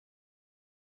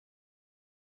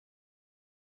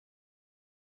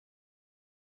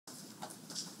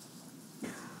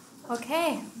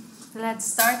Okay, let's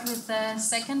start with the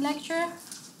second lecture.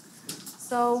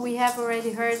 So we have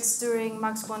already heard during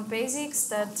MaxQuant Basics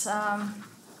that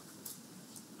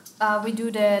we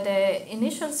do the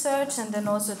initial search and then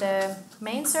also the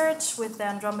main search with the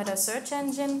Andromeda search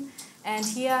engine. And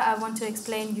here I want to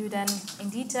explain you then in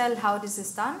detail how this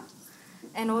is done.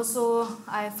 And also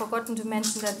I've forgotten to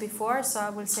mention that before, so I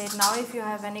will say it now. If you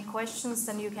have any questions,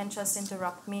 then you can just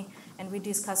interrupt me and we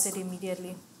discuss it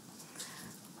immediately.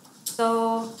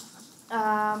 So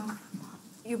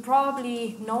you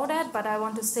probably know that, but I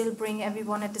want to still bring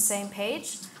everyone at the same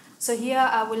page. So here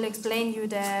I will explain you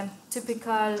the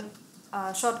typical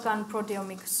shotgun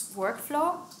proteomics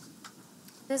workflow.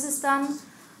 This is done.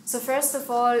 So first of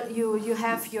all, you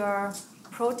have your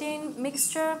protein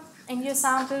mixture in your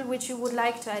sample, which you would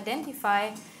like to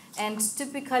identify. And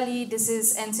typically this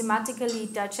is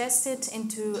enzymatically digested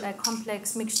into a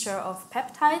complex mixture of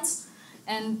peptides.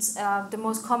 And the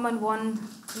most common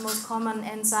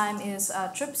enzyme is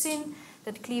trypsin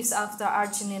that cleaves after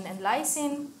arginine and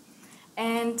lysine.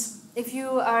 And if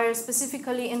you are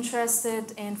specifically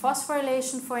interested in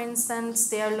phosphorylation, for instance,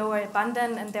 they are lower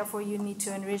abundant and therefore you need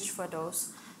to enrich for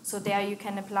those. So there you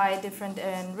can apply different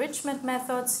enrichment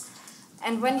methods.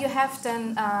 And when you have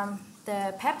then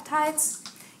the peptides,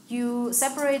 you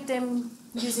separate them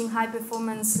using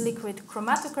high-performance liquid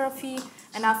chromatography,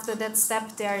 and after that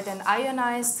step they are then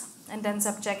ionized and then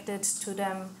subjected to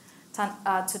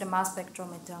the mass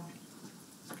spectrometer.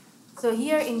 So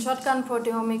here in shotgun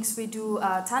proteomics we do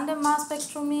tandem mass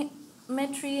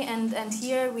spectrometry, and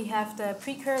here we have the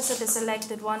precursor, the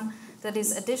selected one, that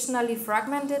is additionally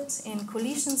fragmented in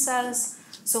collision cells.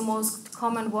 So most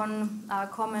common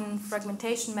common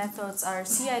fragmentation methods are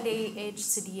CID,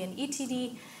 HCD, and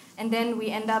ETD. And then we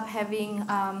end up having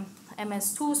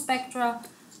MS2 spectra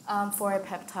for a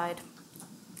peptide.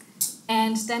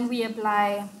 And then we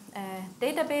apply a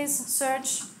database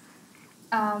search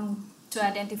to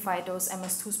identify those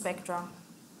MS2 spectra.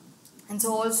 And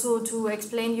so also to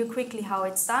explain you quickly how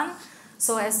it's done.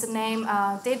 So as the name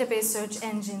database search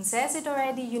engine says it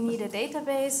already, you need a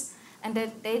database. And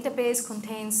that database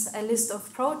contains a list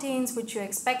of proteins which you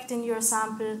expect in your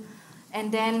sample.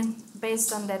 And then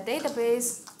based on that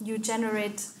database, you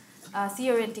generate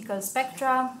theoretical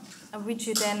spectra, which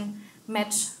you then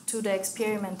match to the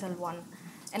experimental one.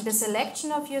 And the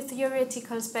selection of your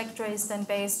theoretical spectra is then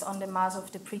based on the mass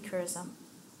of the precursor.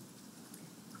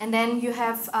 And then you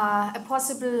have a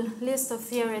possible list of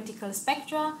theoretical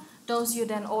spectra. Those you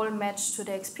then all match to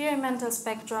the experimental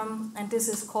spectrum, and this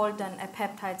is called then a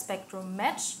peptide spectrum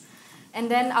match. And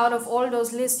then out of all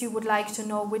those lists, you would like to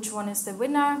know which one is the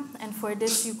winner. And for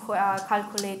this, you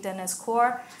calculate then a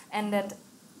score, and that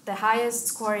the highest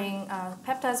scoring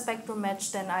peptide spectrum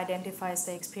match then identifies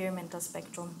the experimental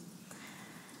spectrum.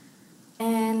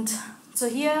 And so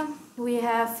here we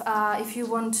have, if you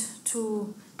want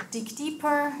to dig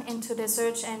deeper into the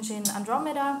search engine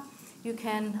Andromeda, you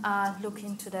can look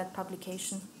into that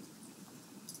publication.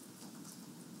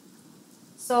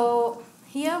 So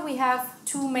here we have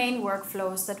two main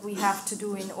workflows that we have to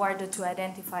do in order to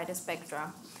identify the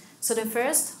spectra. So the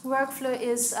first workflow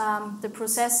is the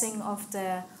processing of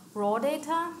the raw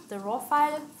data, the raw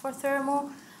file for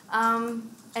thermo. And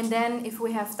then if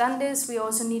we have done this, we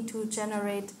also need to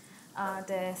generate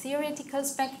the theoretical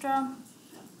spectra.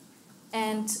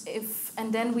 And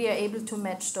then we are able to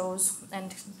match those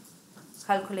and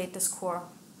calculate the score.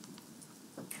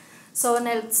 So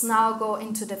let's now go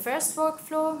into the first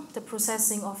workflow, the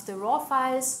processing of the raw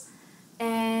files.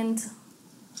 And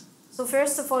so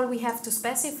first of all, we have to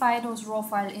specify those raw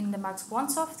files in the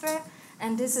MaxQuant software.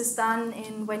 And this is done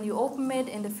when you open it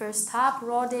in the first tab,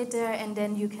 raw data, and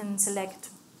then you can select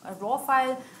a raw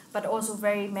file, but also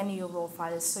very many raw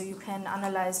files. So you can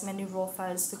analyze many raw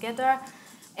files together.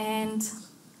 And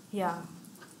yeah,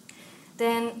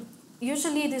 then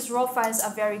usually these raw files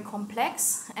are very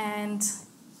complex, and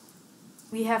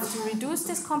we have to reduce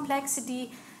this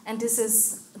complexity, and this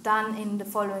is done in the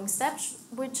following steps,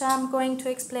 which I'm going to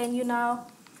explain you now.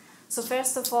 So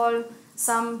first of all,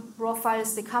 some raw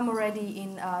files, they come already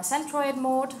in centroid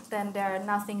mode, then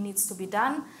nothing needs to be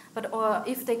done. But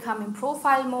if they come in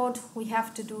profile mode, we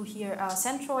have to do here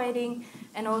centroiding,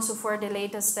 and also for the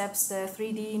later steps, the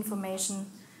 3D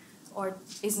information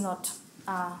is not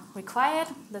required.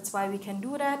 That's why we can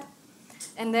do that.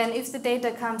 And then if the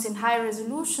data comes in high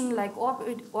resolution, like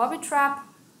orbit wrap,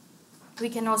 we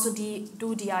can also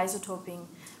do de-isotoping.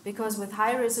 Because with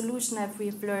high resolution, as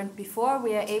we've learned before,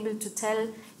 we are able to tell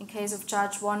in case of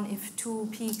charge 1 if two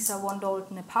peaks are 1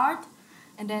 Dalton apart.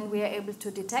 and then we are able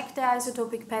to detect the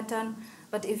isotopic pattern.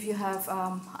 But if you have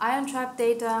ion trap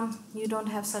data, you don't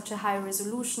have such a high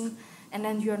resolution, and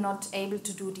then you're not able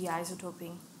to do the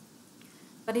isotoping.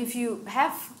 But if you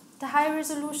have the high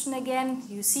resolution again,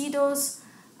 you see those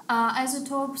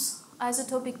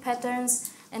isotopic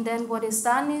patterns, and then what is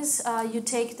done is you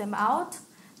take them out,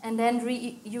 and then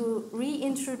you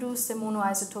reintroduce the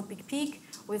monoisotopic peak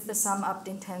with the sum up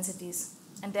the intensities,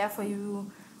 and therefore you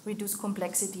reduce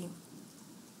complexity.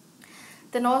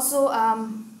 Then also,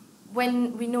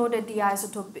 when we know that the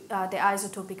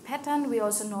isotopic pattern, we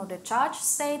also know the charge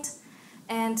state,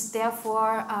 and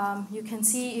therefore you can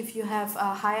see if you have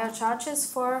higher charges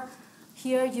for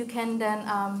here, you can then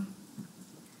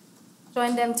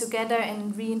join them together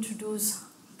and reintroduce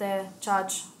the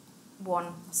charge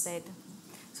 1 state.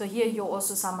 So here you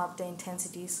also sum up the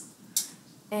intensities.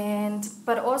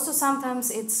 But also sometimes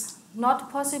it's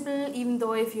not possible, even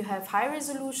though if you have high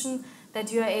resolution, that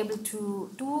you are able to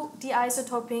do the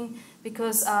isotoping,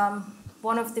 because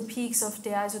one of the peaks of the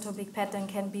isotopic pattern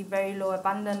can be very low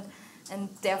abundant, and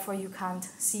therefore you can't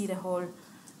see the whole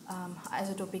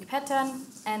isotopic pattern,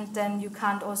 and then you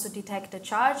can't also detect the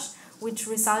charge, which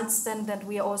results then that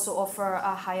we also offer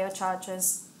higher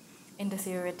charges in the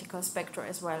theoretical spectra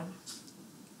as well.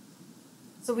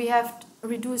 So we have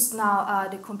reduced now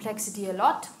the complexity a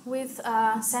lot with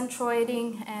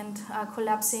centroiding and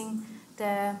collapsing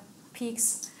the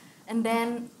peaks, and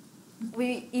then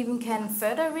we even can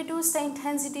further reduce the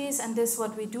intensities, and this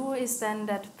what we do is then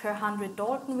that per 100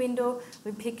 Dalton window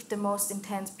we pick the most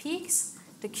intense peaks,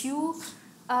 the Q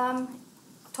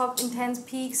top intense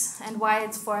peaks, and why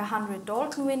it's for 100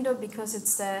 Dalton window, because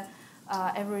it's the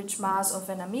average mass of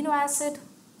an amino acid,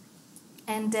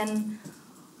 and then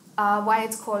why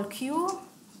it's called Q,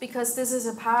 because this is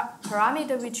a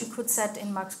parameter which you could set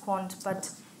in MaxQuant,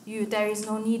 but there is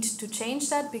no need to change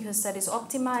that because that is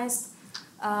optimized.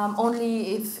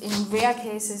 Only if in rare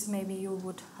cases maybe you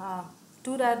would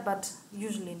do that, but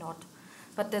usually not.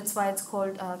 But that's why it's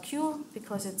called Q,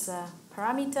 because it's a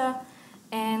parameter.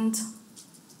 And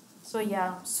so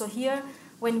yeah, so here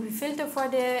when we filter for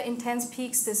the intense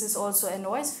peaks, this is also a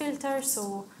noise filter,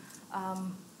 so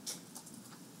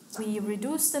we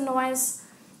reduce the noise,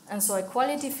 and so a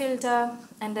quality filter,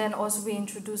 and then also we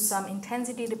introduce some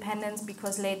intensity dependence,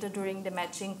 because later during the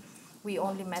matching we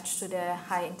only match to the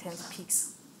high intense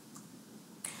peaks.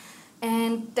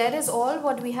 And that is all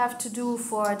what we have to do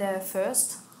for the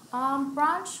first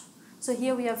branch. So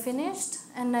here we are finished,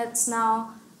 and let's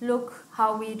now look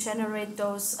how we generate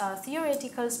those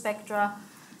theoretical spectra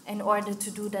in order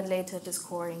to do then later the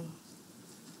scoring.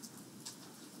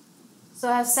 So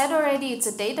I've said already it's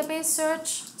a database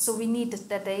search, so we need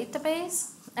the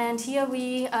database. And here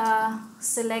we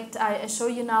select, I show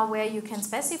you now where you can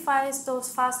specify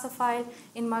those FASTA files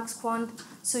in MaxQuant.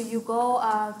 So you go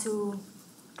to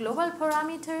global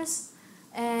parameters,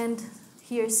 and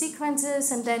here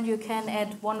sequences, and then you can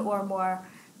add one or more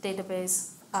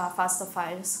database FASTA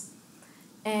files.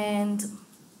 And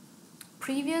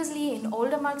previously in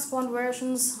older MaxQuant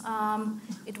versions,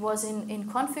 it was in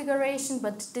configuration,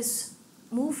 but this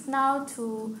moved now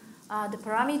to the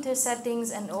parameter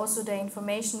settings and also the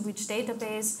information which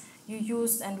database you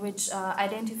used and which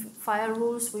identifier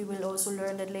rules. We will also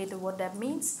learn that later what that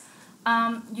means.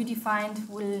 You defined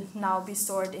will now be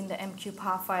stored in the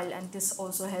MQPAR file, and this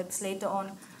also helps later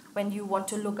on when you want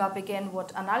to look up again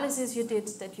what analysis you did,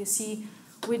 that you see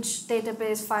which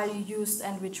database file you used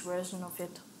and which version of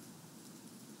it.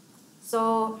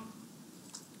 So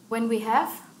when we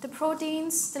have the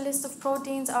proteins, the list of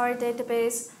proteins, our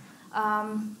database,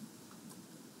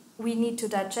 we need to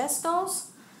digest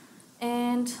those.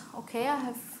 And okay,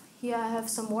 I have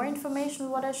some more information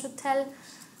what I should tell.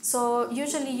 So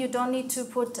usually you don't need to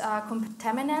put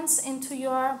contaminants into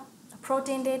your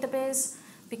protein database,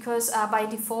 because by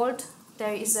default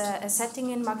there is a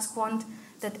setting in MaxQuant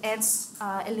that adds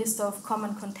a list of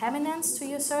common contaminants to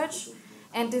your search.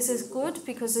 And this is good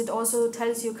because it also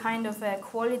tells you kind of a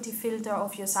quality filter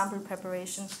of your sample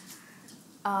preparation.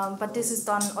 But this is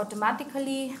done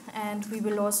automatically, and we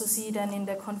will also see then in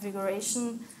the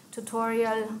configuration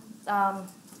tutorial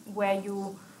where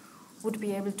you would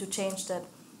be able to change that.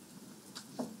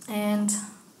 And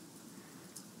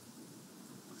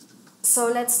so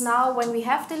let's now, when we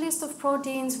have the list of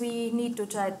proteins, we need to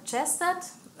digest that.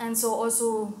 And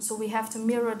so we have to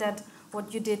mirror that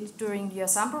what you did during your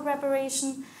sample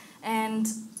preparation. And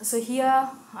so here,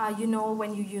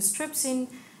 when you use trypsin,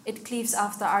 it cleaves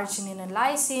after arginine and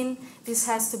lysine. This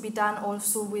has to be done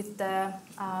also with the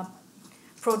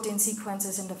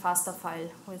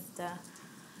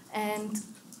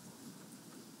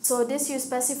So this you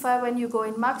specify when you go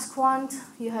in MaxQuant.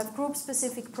 You have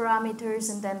group-specific parameters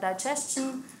and then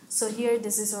digestion. So here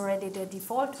this is already the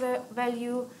default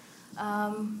value.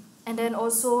 And then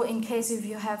also in case if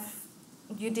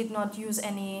you did not use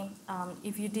any,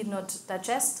 if you did not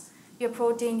digest your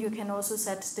protein, you can also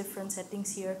set different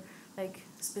settings here, like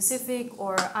specific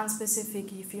or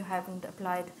unspecific if you haven't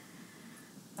applied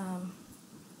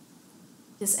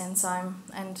this enzyme.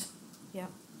 And yeah.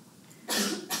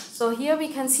 So here we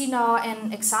can see now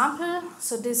an example.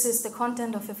 So this is the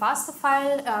content of a FASTA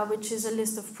file, which is a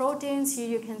list of proteins. Here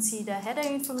you can see the header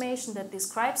information that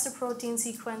describes the protein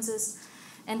sequences.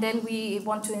 And then we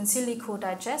want to in silico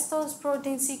digest those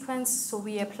protein sequences. So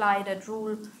we apply that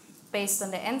rule based on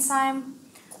the enzyme.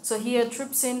 So here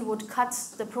trypsin would cut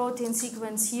the protein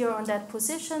sequence here on that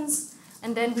positions.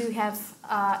 And then we have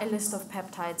a list of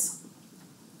peptides.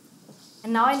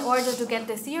 And now in order to get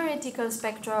the theoretical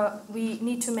spectra, we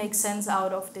need to make sense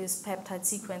out of this peptide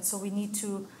sequence. So we need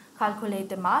to calculate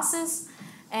the masses.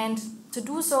 And to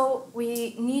do so,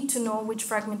 we need to know which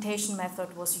fragmentation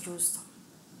method was used.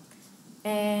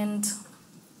 And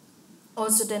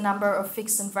also the number of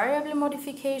fixed and variable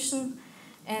modification.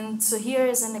 And so here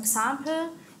is an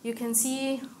example. You can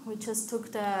see we just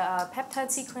took the peptide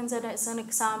sequence as an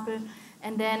example.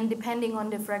 And then depending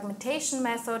on the fragmentation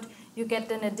method, you get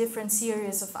then a different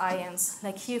series of ions.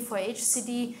 Like here for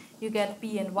HCD, you get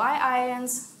B and Y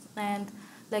ions. And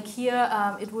like here,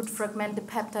 it would fragment the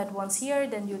peptide once here,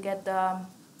 then you get the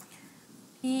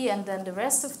P and then the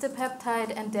rest of the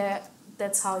peptide, and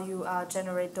that's how you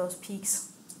generate those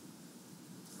peaks.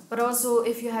 But also,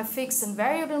 if you have fixed and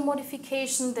variable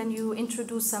modification, then you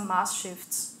introduce some mass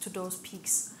shifts to those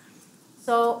peaks.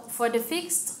 So for the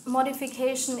fixed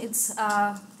modification, it's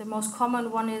the most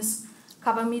common one is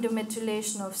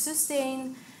carbamidomethylation of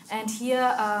cysteine, and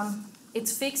here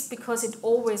it's fixed because it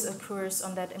always occurs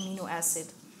on that amino acid.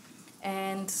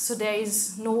 And so there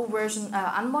is no version,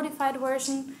 unmodified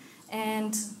version,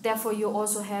 and therefore you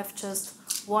also have just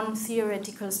one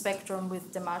theoretical spectrum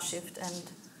with the mass shift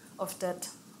and of that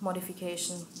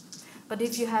modification. But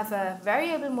if you have a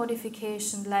variable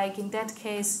modification, like in that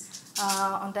case,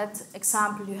 on that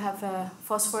example, you have a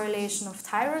phosphorylation of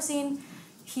tyrosine.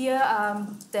 Here,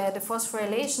 the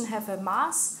phosphorylation have a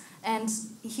mass, and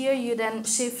here you then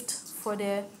shift for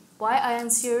the Y ion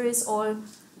series. All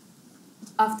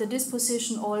after this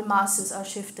position, all masses are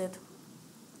shifted.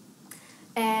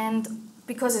 And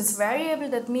because it's variable,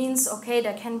 that means okay,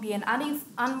 there can be an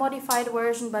unmodified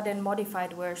version, but a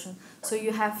modified version. So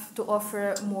you have to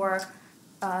offer more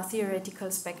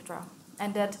theoretical spectra,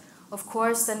 and that. Of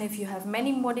course, then if you have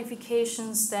many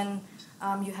modifications, then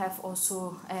you have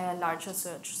also a larger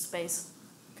search space.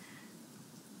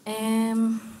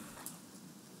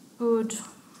 Good.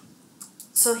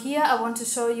 So here I want to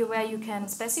show you where you can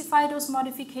specify those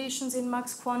modifications in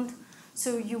MaxQuant.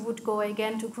 So you would go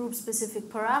again to group-specific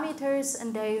parameters,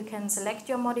 and there you can select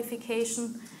your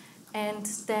modification, and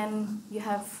then you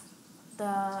have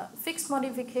the fixed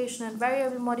modification and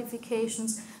variable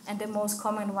modifications, and the most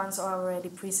common ones are already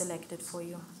pre-selected for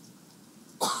you.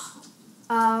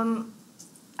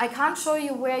 I can't show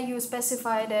you where you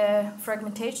specify the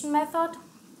fragmentation method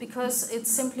because it's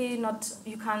simply not,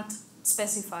 you can't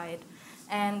specify it.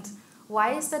 And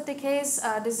why is that the case?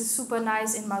 This is super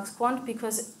nice in MaxQuant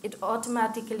because it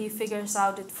automatically figures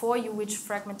out it for you which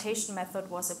fragmentation method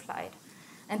was applied.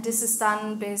 And this is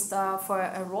done based for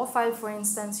a raw file, for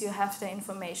instance, you have the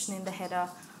information in the header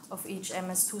of each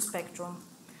MS2 spectrum.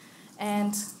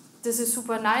 And this is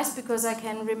super nice because I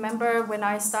can remember when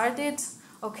I started,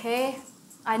 okay,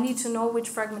 I need to know which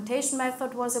fragmentation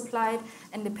method was applied,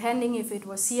 and depending if it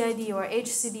was CID or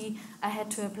HCD, I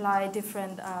had to apply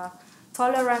different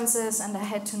tolerances, and I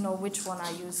had to know which one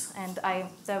I use. And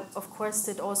that of course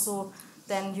did also,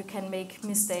 then you can make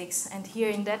mistakes. And here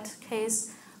in that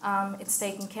case, it's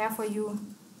taken care for you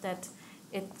that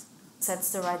it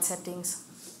sets the right settings.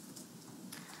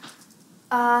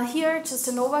 Here, just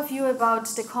an overview about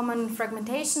the common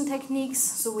fragmentation techniques.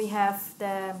 So we have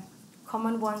the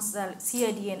common ones, the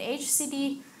CID and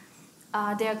HCD.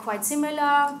 They are quite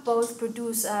similar. Both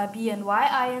produce B and Y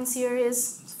ion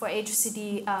series. For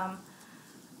HCD,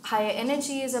 higher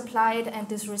energy is applied, and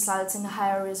this results in a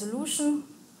higher resolution.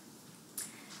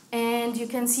 And you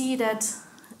can see that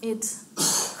it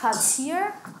cuts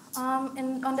here on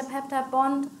the peptide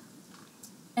bond.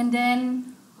 And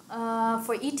then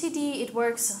for ETD, it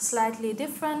works slightly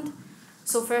different.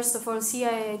 So first of all,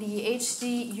 CID,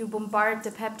 HD, you bombard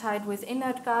the peptide with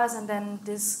inert gas, and then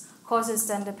this causes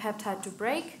then the peptide to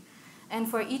break. And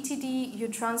for ETD, you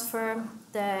transfer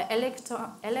the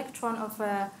electron of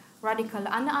a radical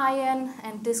anion,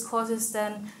 and this causes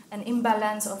then an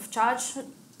imbalance of charge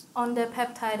on the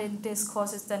peptide, and this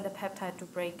causes then the peptide to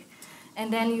break.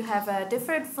 And then you have a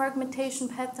different fragmentation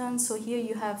pattern. So here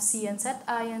you have C and Z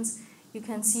ions. You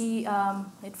can see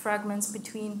it fragments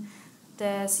between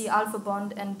the C alpha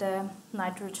bond and the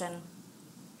nitrogen.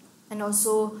 And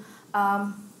also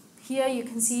here you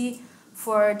can see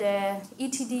for the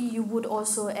ETD you would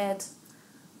also add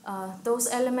those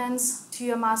elements to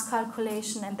your mass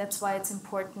calculation, and that's why it's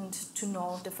important to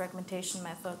know the fragmentation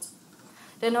method.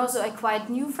 Then also a quite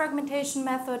new fragmentation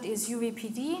method is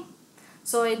UVPD.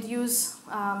 So it uses,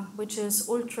 which is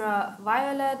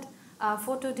ultraviolet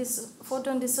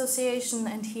photon dissociation,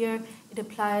 and here it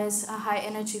applies high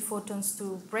energy photons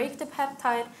to break the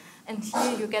peptide, and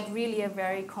here you get really a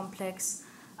very complex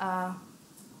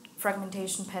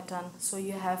fragmentation pattern. So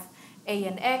you have A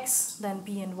and X, then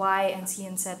B and Y, and C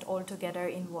and Z all together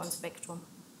in one spectrum,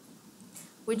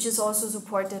 which is also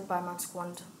supported by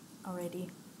MaxQuant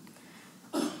already.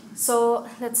 So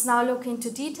let's now look into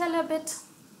detail a bit.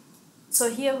 So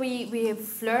here we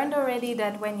have learned already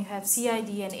that when you have CID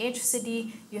and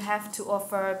HCD, you have to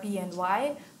offer B and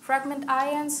Y fragment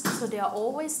ions, so they are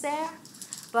always there.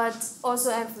 But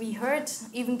also, as we heard,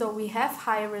 even though we have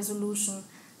high resolution,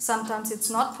 sometimes it's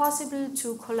not possible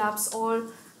to collapse all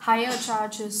higher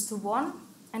charges to one,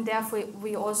 and therefore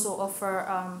we also offer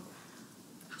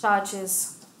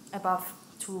charges above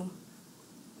 2.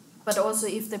 But also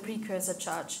if the precursor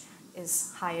charge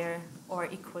is higher or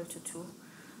equal to 2.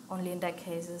 Only in that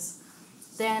cases.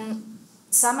 Then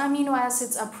some amino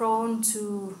acids are prone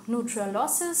to neutral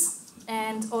losses,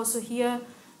 and also here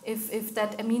if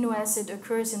that amino acid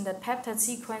occurs in that peptide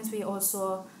sequence, we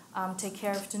also take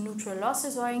care of the neutral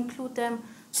losses or include them.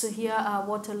 So here are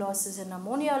water losses and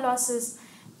ammonia losses,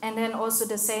 and then also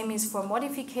the same is for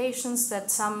modifications, that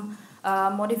some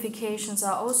modifications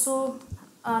are also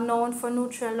known for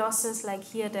neutral losses, like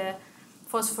here the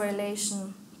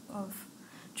phosphorylation of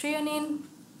threonine.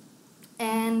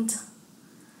 And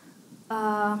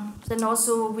then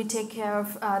also we take care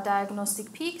of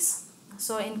diagnostic peaks.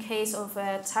 So in case of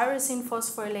a tyrosine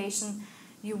phosphorylation,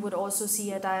 you would also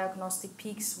see a diagnostic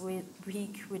peak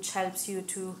which helps you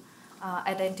to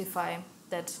identify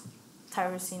that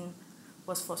tyrosine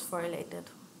was phosphorylated.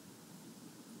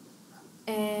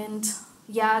 And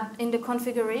yeah, in the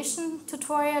configuration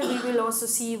tutorial, we will also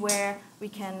see where we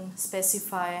can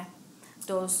specify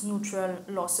those neutral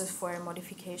losses for a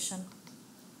modification.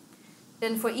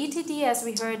 Then for ETD, as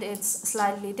we heard, it's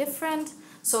slightly different.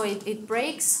 So it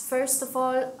breaks, first of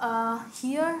all,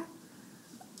 here,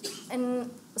 and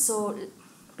so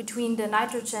between the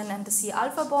nitrogen and the C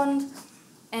alpha bond,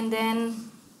 and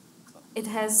then it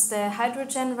has the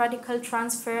hydrogen radical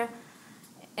transfer,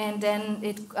 and then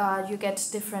you get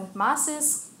different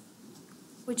masses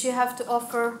which you have to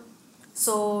offer.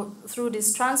 So through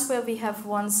this transfer we have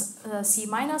once C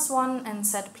minus 1 and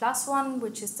Z plus 1,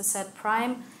 which is the Z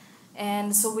prime.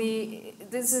 And so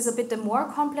this is a bit the more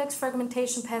complex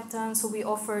fragmentation pattern, so we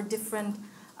offer different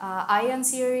ion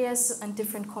series and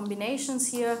different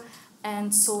combinations here,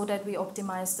 and so that we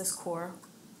optimize the score.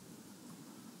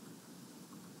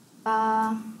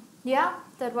 Yeah,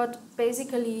 that was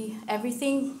basically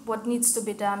everything what needs to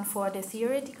be done for the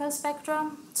theoretical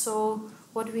spectrum. So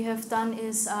what we have done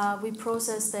is we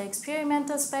processed the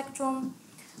experimental spectrum,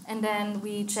 and then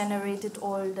we generated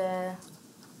all the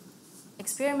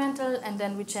experimental, and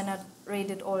then we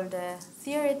generated all the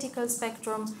theoretical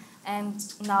spectrum,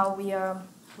 and now we are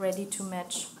ready to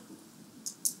match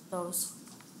those.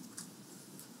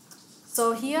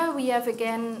 So here we have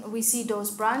again, we see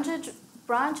those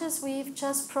branches we've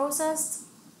just processed,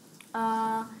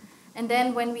 and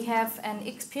then when we have an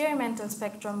experimental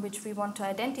spectrum which we want to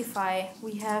identify,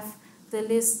 we have the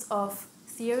list of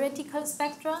theoretical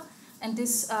spectra. And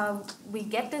this we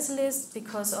get this list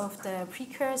because of the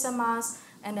precursor mass,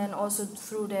 and then also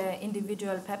through the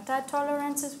individual peptide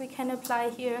tolerances we can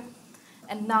apply here.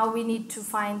 And now we need to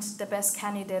find the best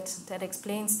candidate that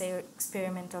explains their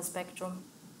experimental spectrum.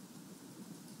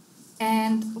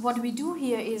 And what we do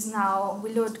here is now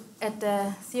we look at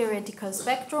the theoretical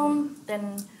spectrum,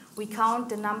 then we count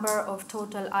the number of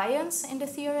total ions in the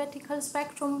theoretical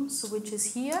spectrum, so which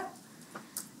is here.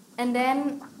 And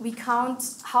then we count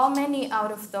how many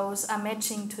out of those are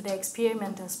matching to the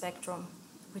experimental spectrum,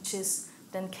 which is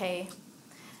then K.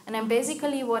 And then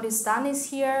basically what is done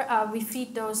is here, we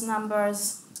feed those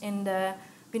numbers in the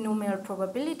binomial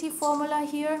probability formula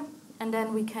here, and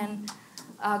then we can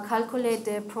calculate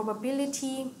the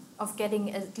probability of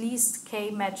getting at least K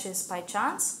matches by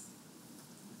chance.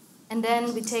 And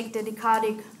then we take the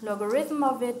decadic logarithm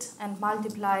of it and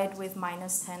multiply it with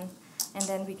 -10. and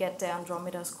then we get the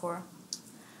Andromeda score.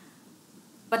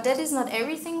 But that is not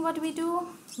everything what we do.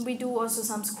 We do also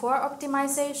some score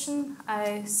optimization.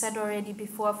 I said already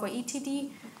before for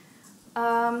ETD.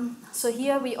 So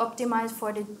here we optimize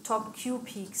for the top Q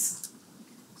peaks.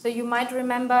 So you might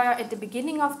remember at the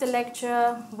beginning of the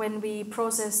lecture when we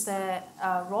process the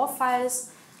raw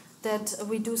files that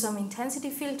we do some intensity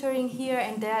filtering here,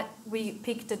 and that we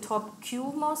pick the top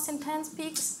Q most intense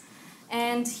peaks.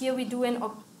 And here we do an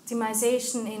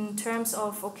optimization in terms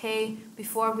of, okay,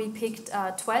 before we picked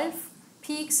 12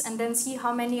 peaks and then see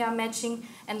how many are matching,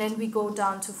 and then we go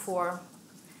down to 4.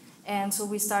 And so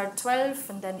we start 12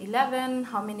 and then 11,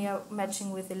 how many are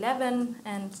matching with 11,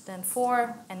 and then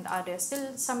 4, and are there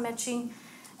still some matching?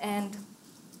 And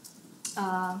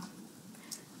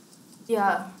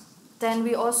yeah, then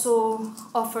we also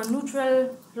offer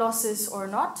neutral losses or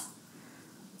not.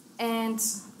 And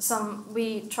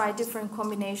we try different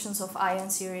combinations of ion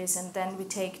series, and then we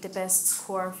take the best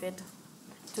score of it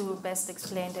to best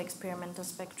explain the experimental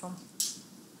spectrum.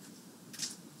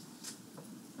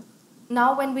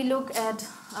 Now when we look at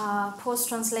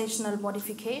post-translational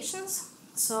modifications,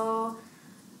 so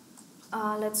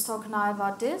let's talk now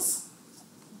about this.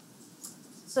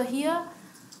 So here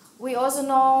we also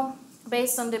know,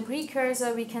 based on the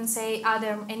precursor, we can say, are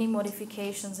there any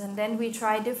modifications? And then we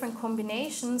try different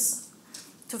combinations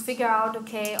to figure out,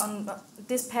 okay, on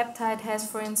this peptide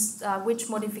has, for instance, which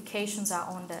modifications are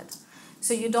on that.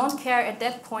 So you don't care at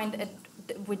that point at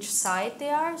which side they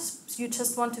are, you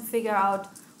just want to figure out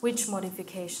which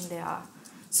modification they are.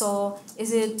 So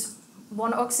is it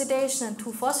 1 oxidation and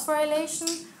 2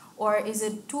 phosphorylation, or is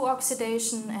it 2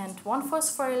 oxidation and 1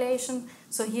 phosphorylation?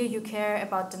 So here you care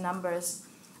about the numbers.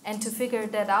 And to figure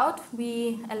that out,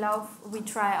 we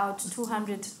try out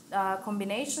 200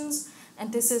 combinations,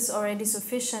 and this is already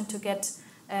sufficient to get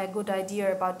a good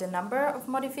idea about the number of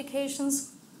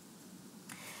modifications.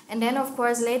 And then, of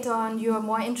course, later on, you are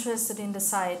more interested in the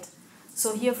site.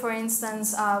 So here, for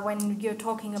instance, when you're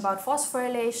talking about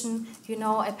phosphorylation, you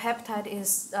know a peptide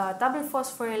is double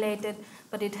phosphorylated,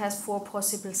 but it has 4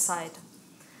 possible sites.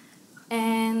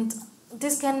 And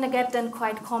this can get then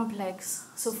quite complex.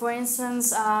 So for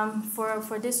instance,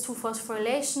 for this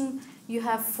 2-phosphorylation, you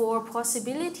have 4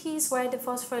 possibilities where the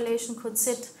phosphorylation could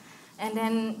sit, and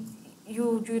then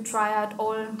you try out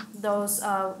all those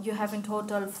you have in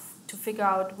total to figure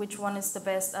out which one is the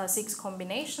best 6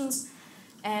 combinations.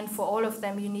 And for all of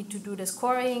them, you need to do the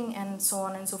scoring and so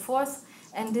on and so forth.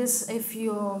 And this, if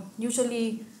you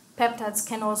usually, peptides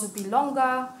can also be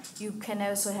longer. You can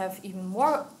also have even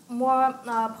more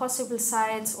possible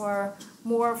sites or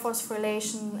more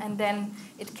phosphorylation, and then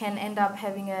it can end up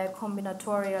having a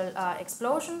combinatorial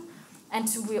explosion. And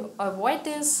to avoid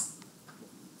this,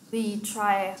 we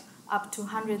try up to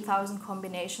 100,000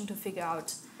 combinations to figure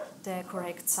out the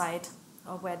correct site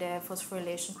or where the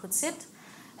phosphorylation could sit.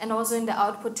 And also in the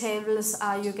output tables,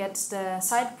 you get the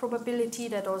site probability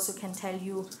that also can tell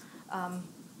you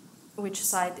which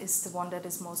site is the one that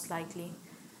is most likely.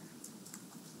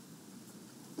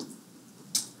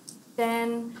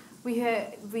 Then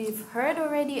we've heard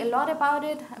already a lot about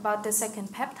it, about the second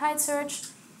peptide search.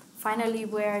 Finally,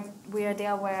 we are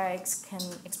there where I can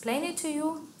explain it to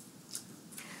you.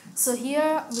 So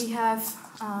here we have,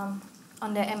 on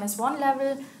the MS1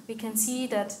 level, we can see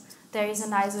that there is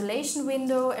an isolation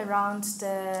window around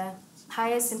the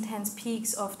highest intense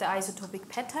peaks of the isotopic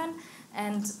pattern,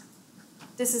 and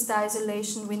this is the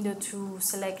isolation window to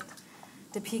select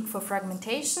the peak for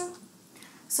fragmentation.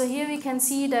 So here we can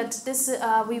see that this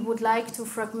we would like to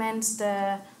fragment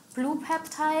the blue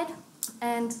peptide,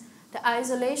 and the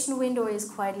isolation window is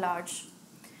quite large.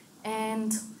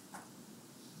 And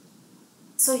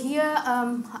so here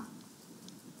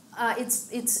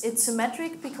it's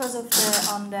symmetric because of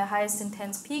on the highest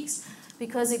intense peaks,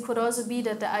 because it could also be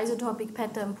that the isotopic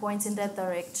pattern points in that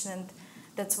direction, and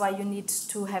that's why you need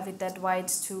to have it that wide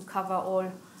to cover all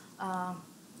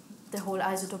the whole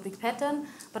isotopic pattern.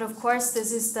 But of course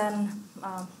this is then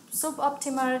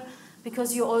suboptimal,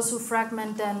 because you also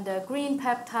fragment then the green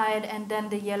peptide and then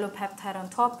the yellow peptide on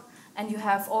top, and you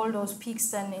have all those peaks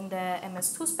then in the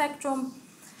MS2 spectrum.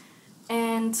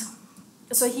 And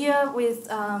so here with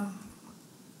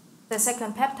the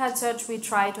second peptide search, we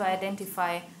try to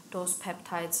identify those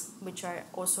peptides which are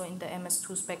also in the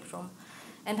MS2 spectrum.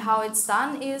 And how it's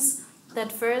done is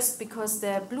that first, because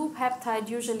the blue peptide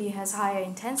usually has higher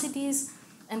intensities,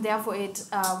 and therefore it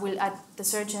the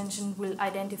search engine will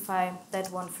identify that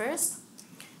one first.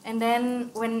 And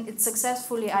then when it's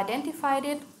successfully identified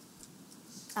it,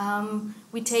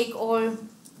 we take all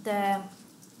the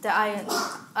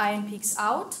ion peaks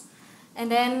out,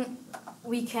 and then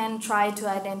we can try to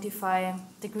identify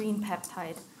the green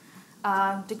peptide.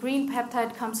 The green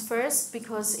peptide comes first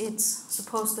because it's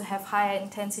supposed to have higher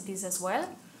intensities as well.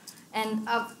 And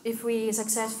if we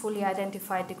successfully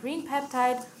identify the green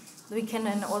peptide, we can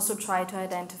then also try to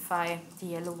identify the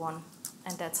yellow one.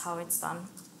 And that's how it's done.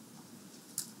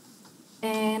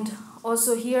 And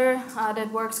also here,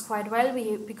 that works quite well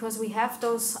because we have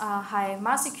those high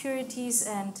mass securities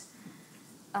and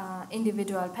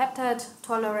individual peptide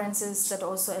tolerances that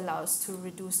also allows to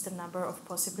reduce the number of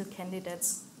possible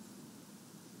candidates.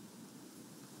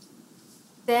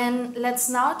 Then let's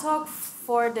now talk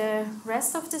for the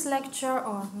rest of this lecture,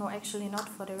 or no, actually not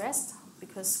for the rest,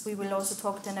 because we will also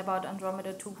talk then about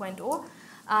Andromeda 2.0,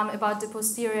 about the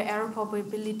posterior error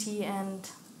probability and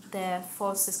the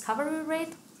false discovery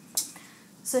rate.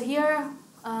 So here,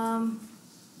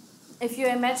 if you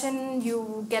imagine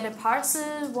you get a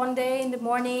parcel one day in the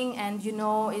morning and you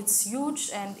know it's huge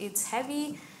and it's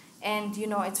heavy and you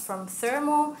know it's from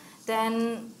Thermo,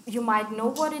 then you might know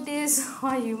what it is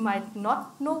or you might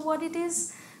not know what it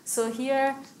is. So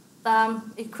here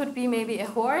it could be maybe a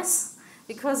horse,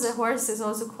 because a horse is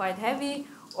also quite heavy,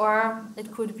 or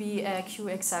it could be a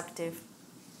Q-acceptive.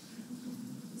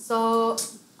 So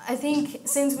I think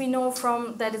since we know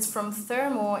that it's from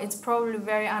Thermo, it's probably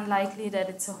very unlikely that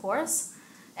it's a horse.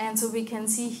 And so we can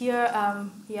see here,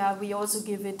 we also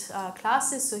give it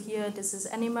classes. So here this is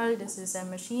animal, this is a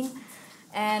machine.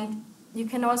 And you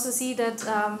can also see that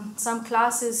some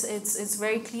classes, it's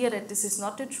very clear that this is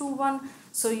not the true one.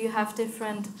 So you have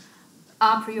different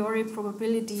a priori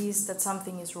probabilities that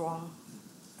something is wrong.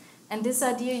 And this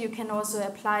idea you can also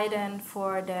apply then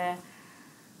for the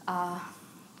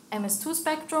MS2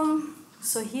 spectrum.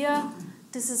 So here,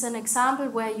 this is an example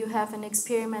where you have an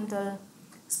experimental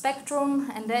spectrum,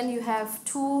 and then you have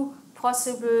two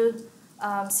possible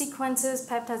sequences,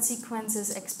 peptide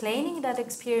sequences explaining that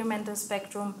experimental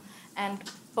spectrum, and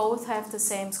both have the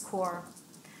same score.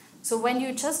 So when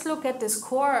you just look at the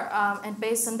score and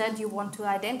based on that you want to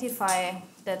identify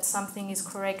that something is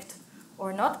correct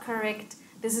or not correct,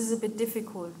 this is a bit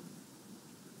difficult.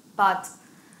 But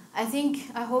I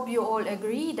hope you all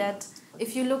agree that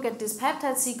if you look at this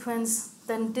peptide sequence,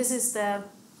 then this is the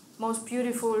most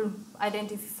beautiful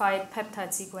identified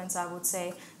peptide sequence, I would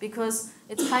say, because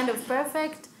it's kind of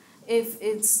perfect. If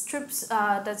it's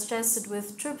that's tested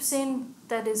with trypsin,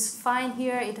 that is fine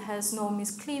here. It has no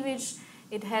miscleavage,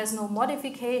 it has no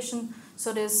modification,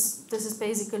 so this is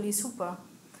basically super.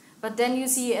 But then you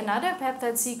see another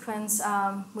peptide sequence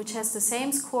which has the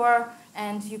same score,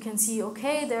 and you can see,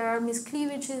 okay, there are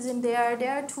miscleavages in there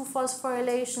are two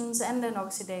phosphorylations and an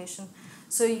oxidation.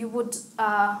 So you would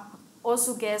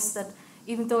also guess that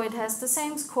even though it has the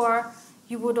same score,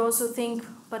 you would also think,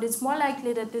 but it's more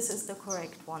likely that this is the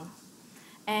correct one.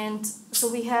 And so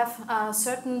we have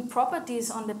certain properties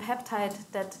on the peptide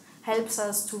that helps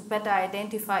us to better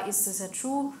identify, is this a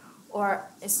true or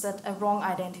is that a wrong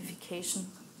identification.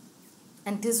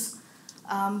 And this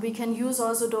we can use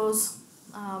also those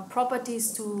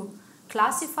properties to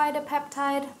classify the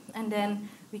peptide, and then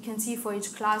we can see for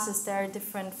each classes there are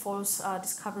different false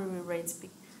discovery rates.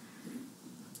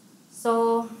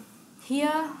 So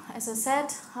here, as I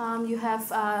said, you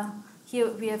have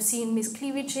here we have seen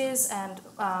miscleavages and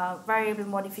variable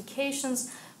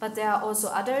modifications, but there are also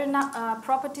other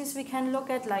properties we can look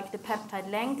at, like the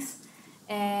peptide length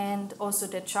and also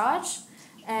the charge.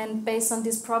 And based on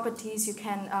these properties, you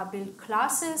can build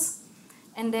classes,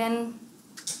 and then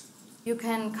you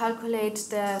can calculate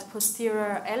the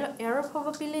posterior error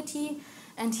probability.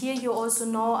 And here you also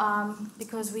know,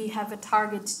 because we have a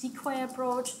target decoy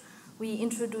approach, we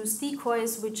introduce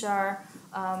decoys, which are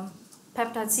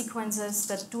peptide sequences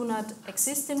that do not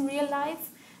exist in real life.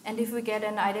 And if we get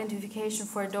an identification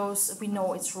for those, we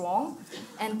know it's wrong.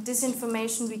 And this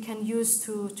information we can use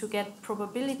to get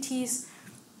probabilities,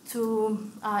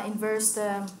 to inverse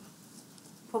the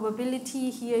probability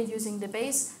here using the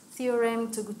Bayes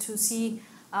theorem to see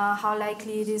how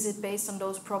likely it is based on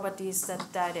those properties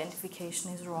that the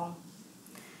identification is wrong.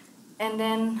 And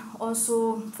then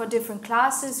also for different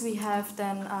classes we have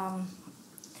then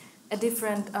a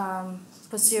different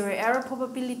posterior error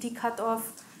probability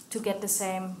cutoff to get the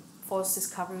same false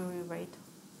discovery rate.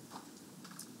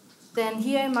 Then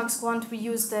here in MaxQuant we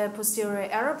use the posterior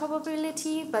error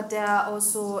probability, but there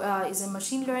also is a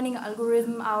machine learning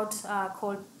algorithm out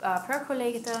called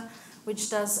Percolator, which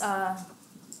does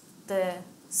the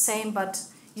same but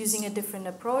using a different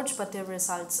approach, but the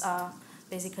results are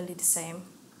basically the same.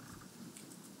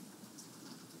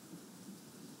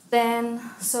 Then,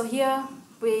 so here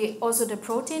we also the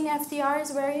protein FDR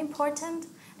is very important,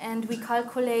 and we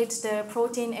calculate the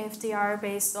protein FDR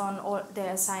based on all the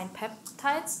assigned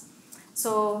peptides.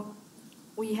 So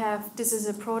we have, this is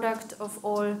a product of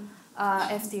all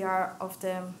FDR of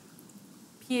the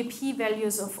PAP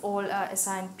values of all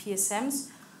assigned PSMs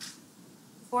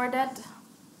for that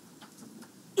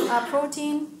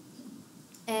protein.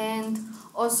 And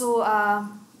also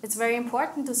it's very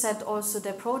important to set also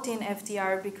the protein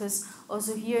FDR, because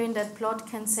also here in that plot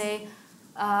can say,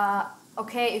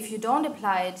 okay, if you don't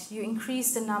apply it, you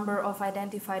increase the number of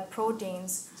identified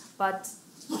proteins, but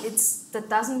that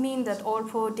doesn't mean that all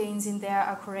proteins in there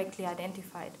are correctly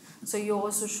identified. So you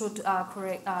also should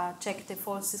check the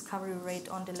false discovery rate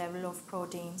on the level of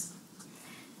proteins.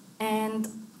 And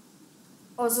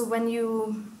also when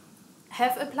you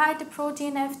have applied the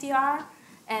protein FDR,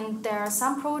 and there are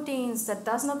some proteins that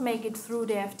does not make it through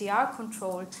the FDR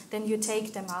control, then you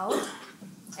take them out.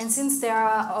 And since there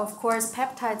are, of course,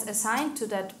 peptides assigned to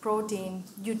that protein,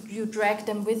 you drag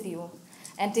them with you.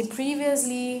 And they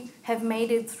previously have made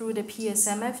it through the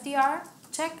PSM FDR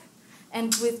check.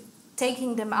 And with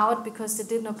taking them out because they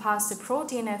did not pass the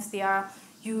protein FDR,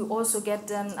 you also get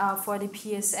then for the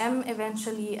PSM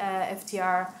eventually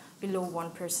FDR below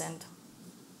 1%.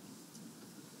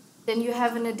 Then you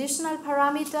have an additional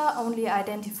parameter only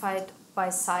identified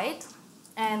by site.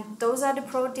 And those are the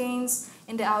proteins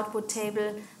in the output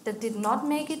table that did not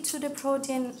make it to the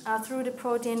protein through the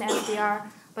protein FDR,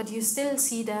 but you still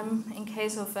see them in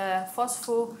case of a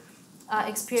phospho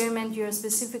experiment. You're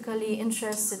specifically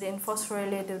interested in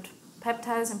phosphorylated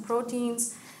peptides and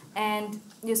proteins, and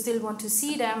you still want to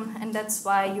see them, and that's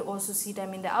why you also see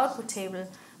them in the output table,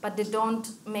 but they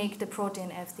don't make the protein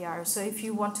FDR. So if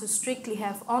you want to strictly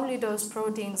have only those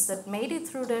proteins that made it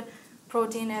through the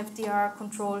protein FDR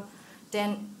control,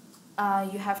 then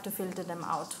you have to filter them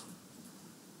out.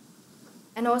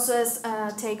 And also as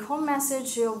a take-home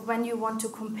message, when you want to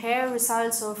compare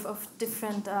results of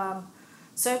different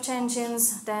search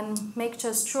engines, then make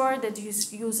just sure that you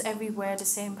use everywhere the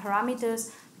same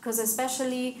parameters, because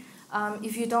especially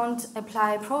if you don't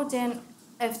apply protein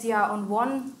FDR on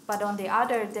one but on the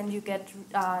other, then you get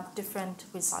different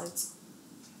results.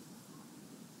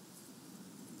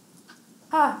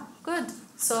 Good.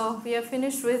 So we are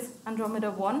finished with Andromeda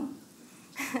 1.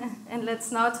 And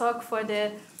let's now talk for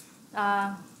the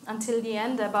until the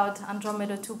end about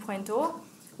Andromeda 2.0,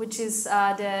 which is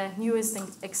the newest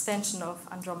extension of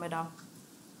Andromeda.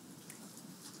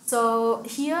 So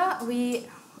here we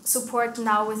support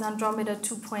now with Andromeda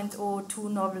 2.0 two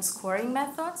novel scoring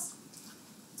methods.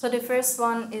 So the first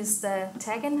one is the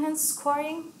tag-enhanced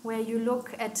scoring, where you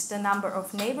look at the number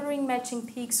of neighboring matching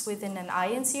peaks within an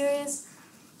ion series.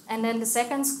 And then the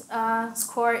second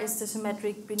score is the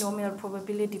symmetric binomial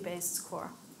probability-based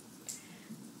score.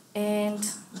 And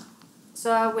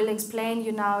so I will explain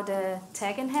you now the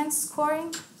tag-enhanced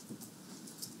scoring.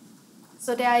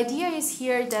 So the idea is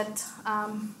here that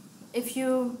if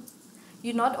you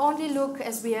not only look,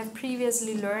 as we have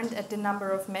previously learned, at the number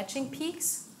of matching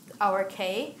peaks, our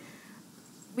K,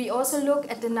 we also look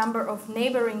at the number of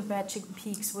neighboring matching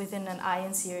peaks within an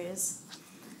ion series.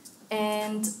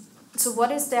 And so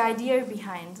what is the idea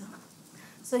behind?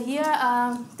 So here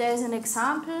there's an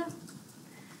example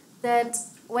that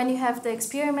when you have the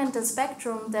experimental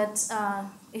spectrum, that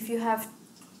if you have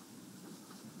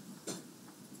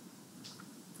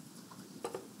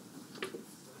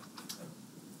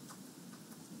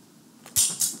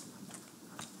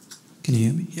Can you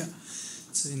hear me? Yeah.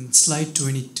 So in slide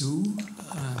 22,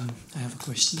 I have a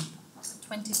question.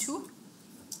 22?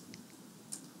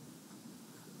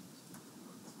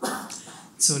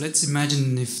 So let's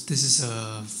imagine if this is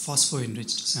a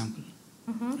phospho-enriched sample,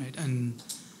 right? And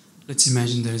let's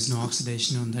imagine there is no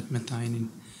oxidation on that methionine.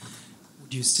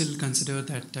 Would you still consider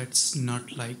that that's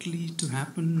not likely to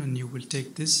happen, and you will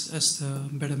take this as the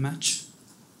better match,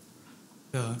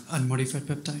 the unmodified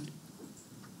peptide?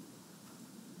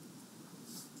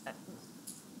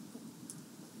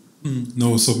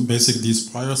 No, so basically these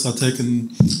priors are taken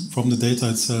from the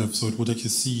data itself, so it would actually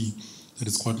see that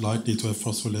it's quite likely to have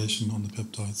phosphorylation on the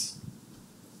peptides.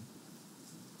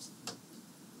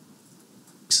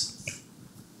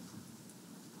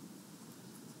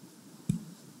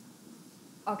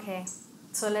 Okay,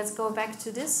 so let's go back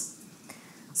to this.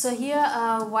 So here,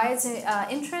 why it's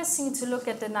interesting to look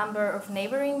at the number of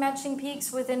neighboring matching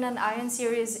peaks within an ion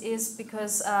series is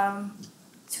because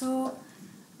two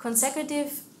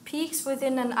consecutive peaks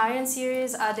within an ion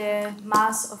series are the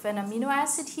mass of an amino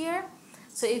acid here.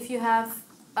 So if you have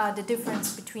the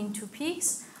difference between two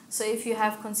peaks, so if you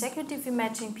have consecutive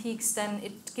matching peaks, then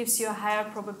it gives you a higher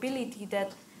probability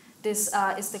that this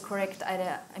is the correct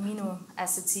amino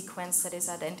acid sequence that is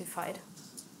identified.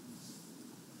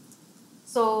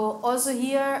 So also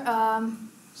here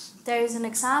there is an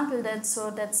example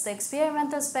that's the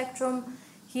experimental spectrum.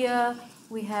 Here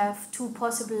we have two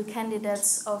possible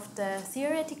candidates of the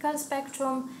theoretical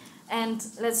spectrum, and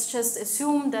let's just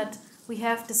assume that we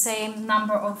have the same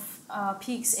number of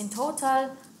peaks in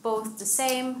total, both the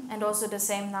same, and also the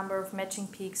same number of matching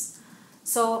peaks.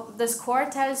 So the score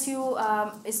tells you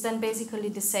is then basically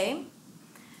the same.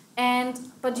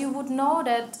 But you would know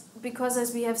that because,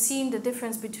 as we have seen, the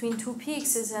difference between two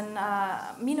peaks is an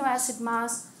amino acid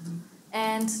mass,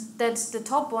 and that the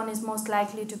top one is most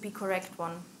likely to be correct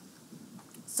one.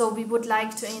 So we would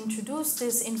like to introduce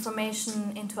this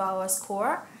information into our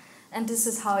score, and this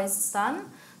is how it's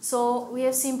done. So we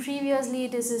have seen previously,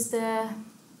 this is the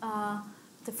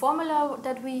formula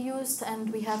that we used,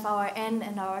 and we have our n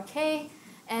and our k,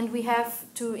 and we have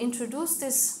to introduce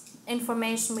this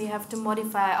information, we have to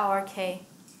modify our k.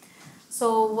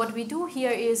 So what we do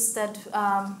here is that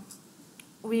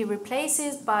we replace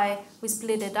it we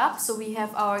split it up, so we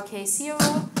have our k0,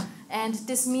 and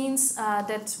this means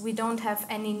that we don't have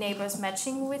any neighbors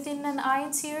matching within an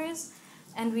ion series,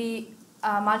 and we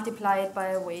multiply it by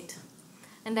a weight.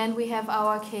 And then we have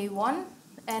our k1,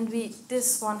 and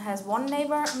this one has one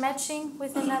neighbor matching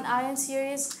within an ion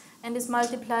series and is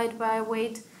multiplied by a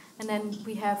weight, and then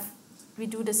we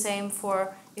do the same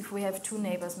for if we have two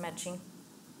neighbors matching.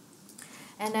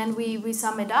 And then we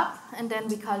sum it up, and then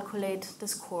we calculate the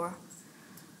score.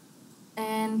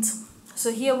 And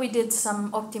so here we did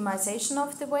some optimization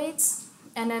of the weights,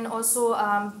 and then also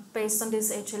based on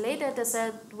this HLA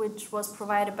dataset, which was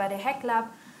provided by the Hack Lab,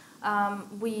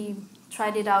 we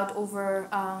tried it out over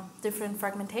different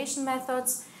fragmentation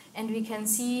methods, and we can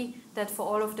see that for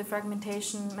all of the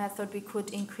fragmentation method we could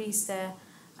increase the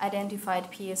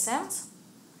identified PSMs.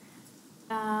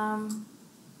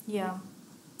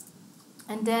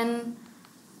 And then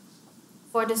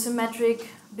for the symmetric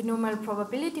binomial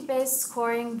probability-based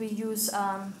scoring, we use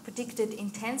predicted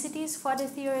intensities for the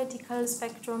theoretical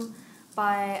spectrum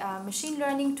by machine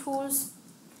learning tools.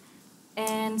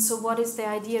 And so what is the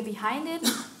idea behind it?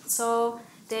 So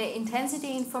the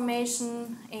intensity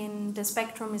information in the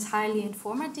spectrum is highly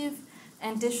informative,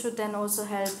 and this should then also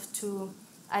help to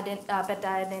better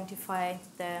identify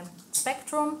the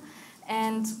spectrum.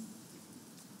 And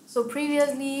so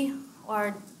previously,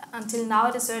 or until now,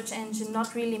 the search engine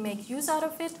not really make use out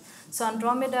of it. So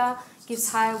Andromeda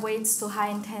gives high weights to high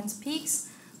intense peaks,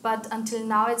 but until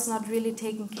now it's not really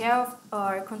taken care of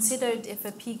or considered if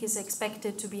a peak is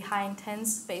expected to be high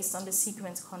intense based on the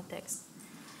sequence context.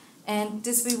 And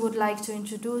this we would like to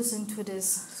introduce into this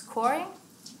scoring.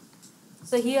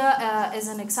 So here, as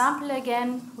an example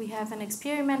again, we have an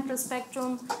experimental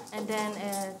spectrum and then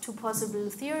two possible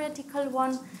theoretical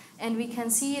one, and we can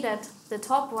see that the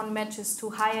top one matches to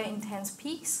higher intense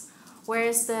peaks,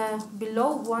 whereas the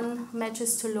below one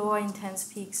matches to lower intense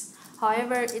peaks.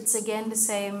 However, it's again the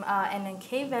same n and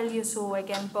k value, so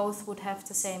again both would have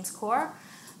the same score,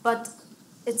 but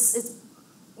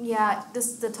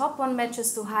the top one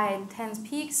matches to high intense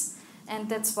peaks, and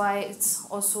that's why it's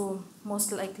also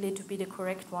most likely to be the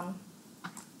correct one.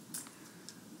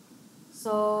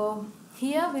 So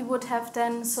here we would have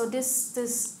then, so this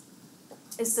is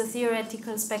the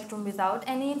theoretical spectrum without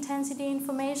any intensity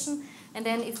information, and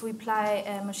then if we apply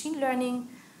a machine learning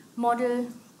model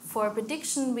for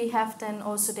prediction, we have then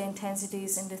also the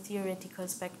intensities in the theoretical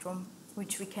spectrum,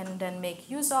 which we can then make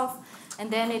use of.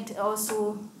 And then it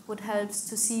also would help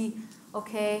to see,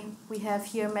 okay, we have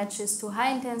here matches to high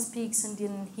intense peaks, and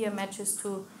then here matches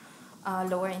to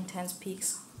lower intense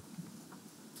peaks.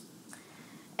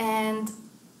 And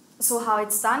so how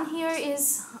it's done here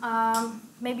is,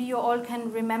 maybe you all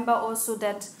can remember also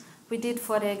that we did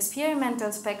for the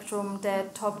experimental spectrum the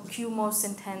top Q most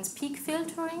intense peak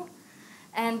filtering.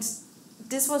 And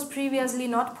this was previously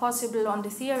not possible on the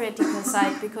theoretical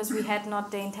side because we had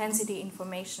not the intensity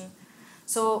information.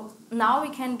 So now we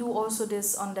can do also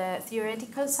this on the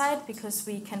theoretical side because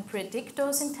we can predict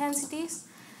those intensities.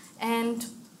 And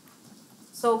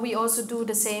so we also do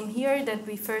the same here, that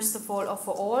we first of all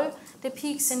offer all the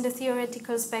peaks in the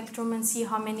theoretical spectrum and see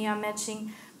how many are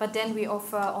matching, but then we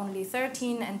offer only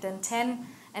 13 and then 10,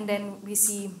 and then we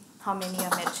see how many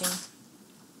are matching.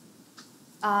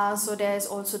 So there is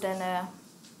also then a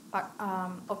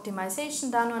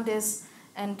optimization done on this,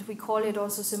 and we call it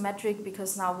also symmetric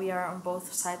because now we are on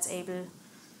both sides able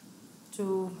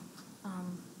to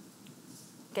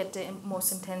get the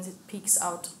most intense peaks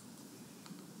out.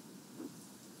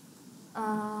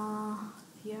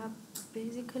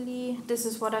 Basically this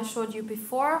is what I showed you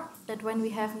before, that when we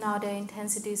have now the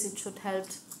intensities, it should help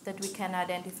that we can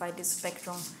identify this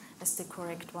spectrum as the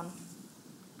correct one.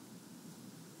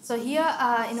 So here,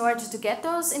 in order to get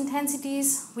those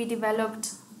intensities, we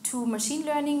developed 2 machine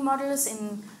learning models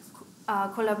in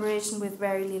collaboration with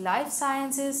Verily Life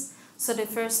Sciences. So the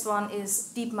first one is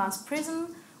Deep Mass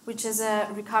Prism, which is a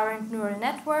recurrent neural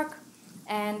network,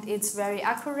 and it's very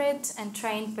accurate and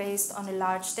trained based on a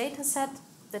large data set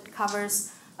that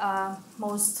covers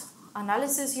most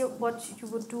analysis what you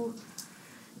would do.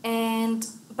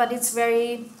 But it's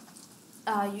very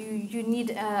you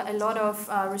need a lot of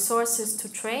resources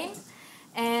to train,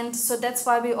 and so that's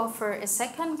why we offer a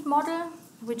second model,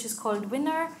 which is called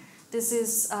Winner. This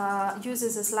is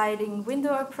uses a sliding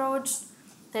window approach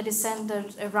that is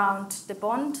centered around the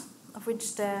bond of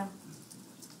which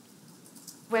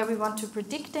where we want to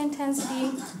predict the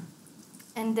intensity,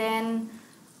 and then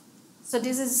so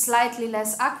this is slightly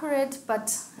less accurate,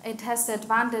 but it has the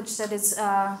advantage that it's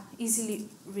easily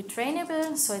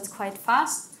retrainable, so it's quite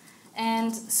fast.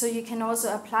 And so you can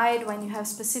also apply it when you have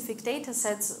specific data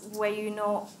sets where you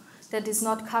know that is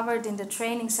not covered in the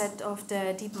training set of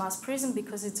the Deep Mass Prism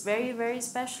because it's very, very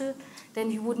special.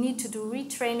 Then you would need to do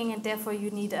retraining, and therefore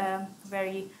you need a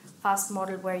very fast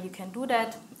model where you can do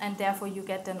that, and therefore you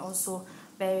get then also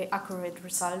very accurate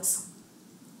results.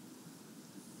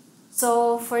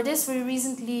 So for this, we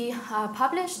recently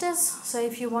published this. So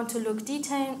if you want to look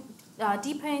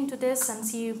deeper into this and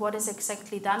see what is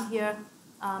exactly done here,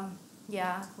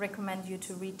 recommend you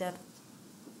to read that.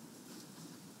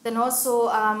 Then also,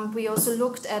 we also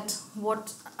looked at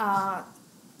what,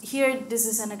 here this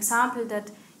is an example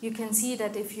that you can see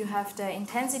that if you have the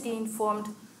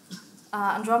intensity-informed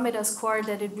Andromeda score,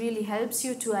 that it really helps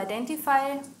you to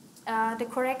identify the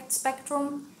correct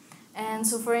spectrum. And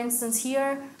so for instance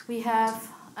here, we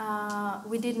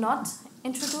did not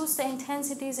introduce the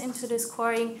intensities into the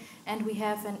scoring, and we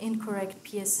have an incorrect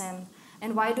PSM.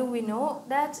 And why do we know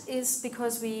that? Is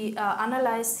because we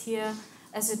analyzed here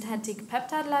a synthetic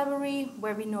peptide library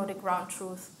where we know the ground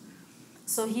truth.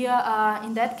 So here,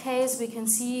 in that case, we can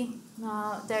see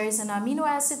there is an amino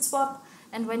acid swap,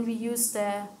 and when we use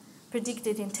the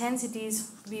predicted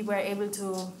intensities, we were able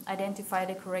to identify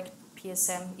the correct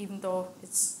PSM, even though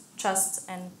it's just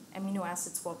an amino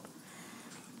acid swap.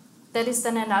 That is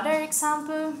then another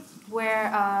example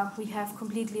where we have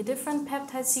completely different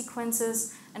peptide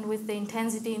sequences, and with the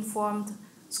intensity-informed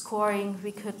scoring,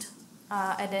 we could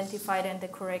identify then the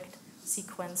correct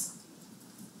sequence.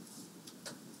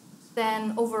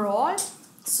 Then overall,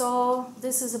 so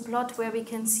this is a plot where we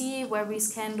can see where we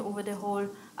scanned over the whole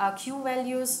Q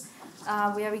values,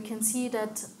 where we can see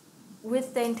that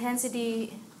with the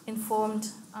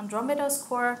intensity-informed Andromeda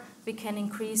score, we can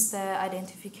increase the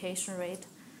identification rate.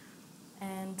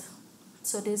 And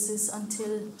so this is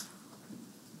until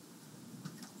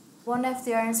 1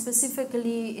 FDR, and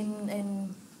specifically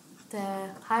in the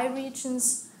high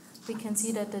regions, we can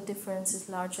see that the difference is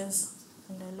largest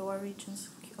in the lower regions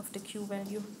of the Q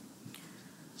value.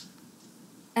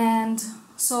 And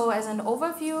so as an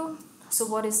overview, so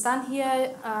what is done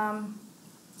here,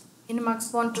 in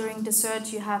MaxQuant during the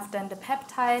search you have then the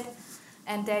peptide,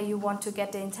 and there you want to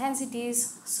get the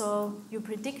intensities, so you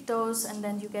predict those and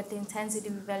then you get the intensity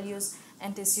values,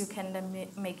 and this you can then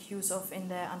make use of in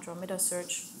the Andromeda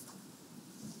search.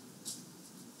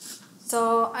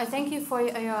 So I thank you for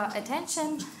your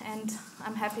attention, and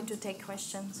I'm happy to take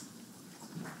questions.